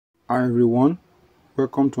Hi everyone,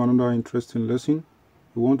 welcome to another interesting lesson.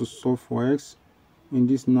 We want to solve for x in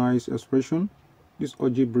this nice expression, this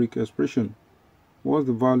algebraic expression. What's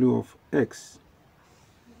the value of x?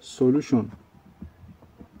 Solution.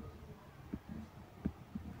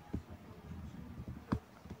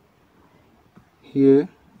 Here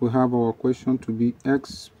we have our question to be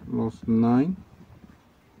x plus 9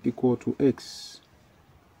 equal to x.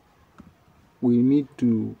 We need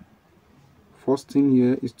to, first thing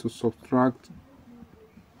here is to subtract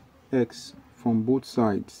x from both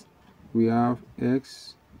sides. We have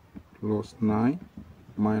x plus 9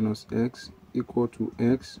 minus x equal to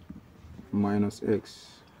x minus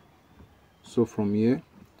x. So from here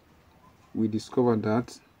we discover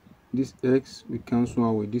that this x we cancel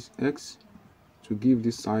out with this x to give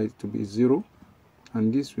this side to be 0,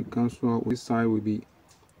 and this we cancel out with this side will be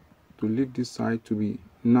to leave this side to be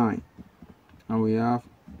 9, and we have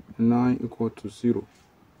 9 equal to 0.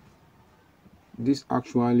 This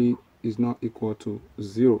actually is not equal to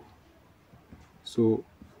 0, so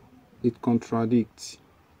it contradicts.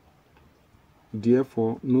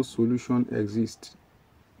 Therefore no solution exists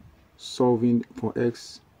solving for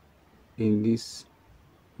x in this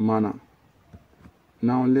manner.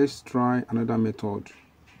 Now let's try another method.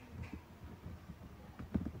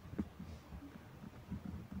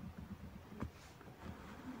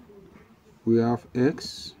 We have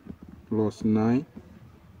x plus 9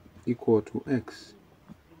 equal to x.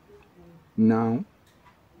 Now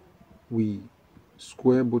we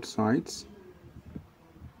square both sides.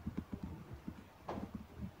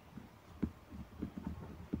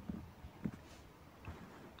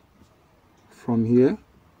 From here,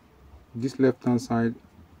 this left hand side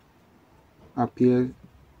appears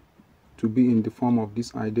to be in the form of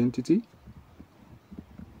this identity,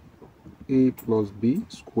 a plus b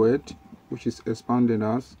squared, which is expanded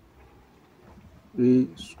as a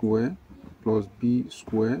squared plus b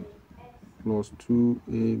squared plus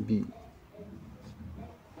 2ab.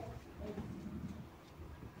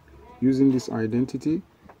 Using this identity,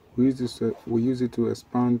 we use it to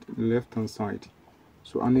expand the left hand side.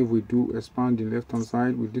 So, and if we do expand the left hand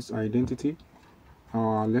side with this identity,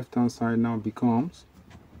 our left hand side now becomes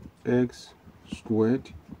x squared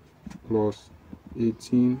plus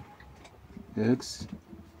 18x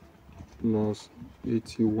plus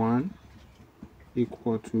 81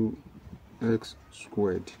 equal to x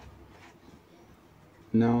squared.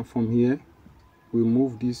 Now from here we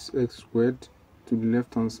move this x squared to the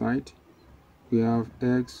left hand side. We have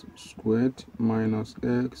x squared minus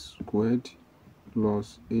x squared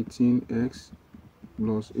plus 18x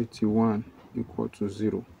plus 81 equal to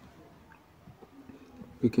 0.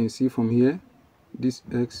 We can see from here this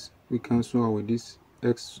x we cancel out with this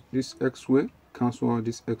x squared, cancel out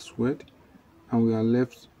this x squared, and we are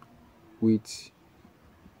left with,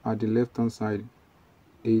 at the left hand side,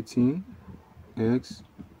 18x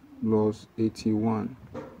plus 81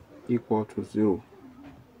 equal to 0.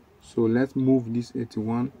 So let's move this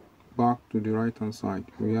 81 back to the right hand side.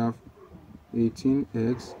 We have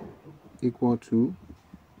 18x equal to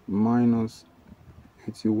minus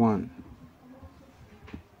 81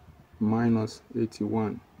 minus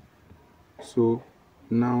 81. So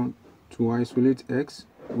now to isolate x,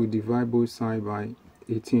 we divide both sides by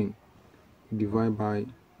 18. We divide by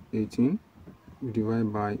 18, we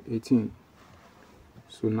divide by 18.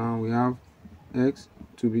 So now we have x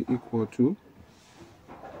to be equal to,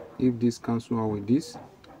 if this cancel out with this,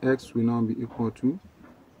 x will now be equal to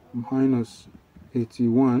minus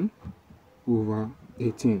 81 over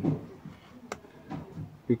 18.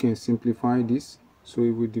 We can simplify this. So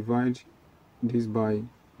if we divide this by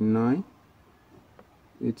 9,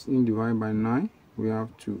 18 divided by 9, we have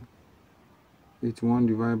 2. 81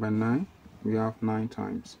 divided by 9, we have 9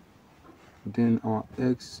 times. Then our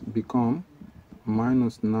x become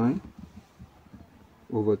minus 9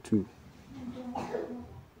 over 2.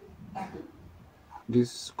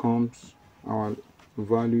 This comes our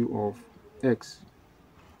value of x.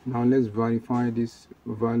 Now let's verify this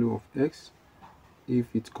value of x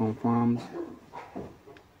if it confirms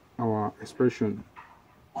our expression.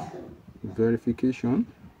 Verification.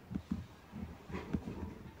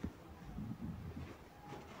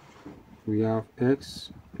 We have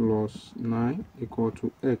x plus 9 equal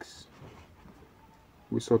to x.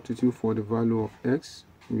 We substitute for the value of x.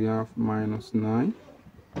 We have minus 9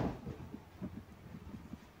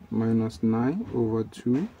 over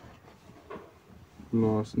 2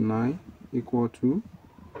 plus 9 equal to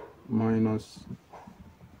minus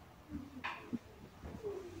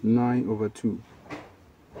 9 over 2.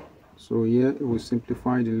 So here we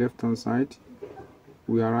simplify the left hand side.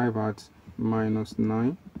 We arrive at minus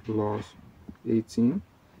 9 plus 18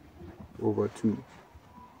 over 2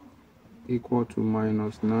 equal to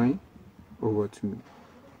minus 9 over 2.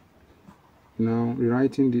 Now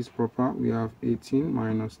rewriting this proper, we have 18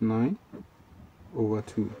 minus 9 over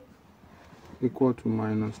 2 equal to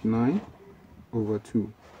minus 9 over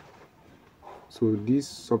 2. So this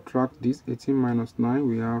subtract this 18 minus 9,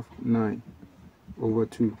 we have 9 over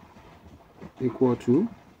 2 equal to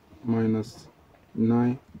minus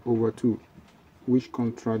 9 over 2, which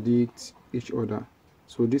contradicts each other.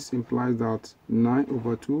 So this implies that 9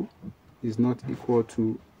 over 2 is not equal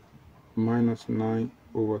to minus 9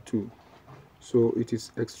 over 2. So it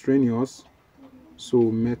is extraneous. So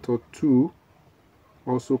method 2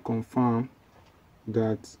 also confirms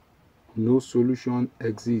that no solution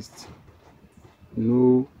exists.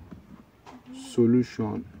 No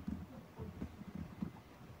solution.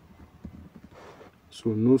 So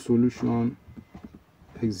no solution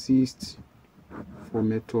exists for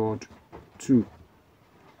method 2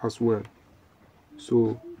 as well.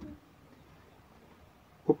 So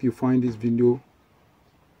hope you find this video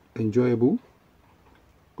enjoyable.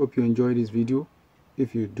 Hope you enjoy this video.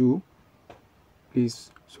 If you do,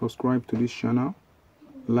 please subscribe to this channel,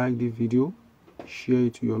 like the video, share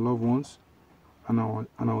it to your loved ones, and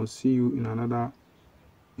I will see you in another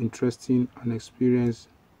interesting and experienced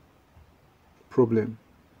problem.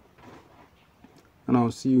 And I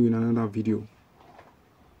will see you in another video.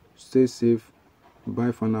 Stay safe.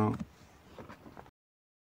 Bye for now.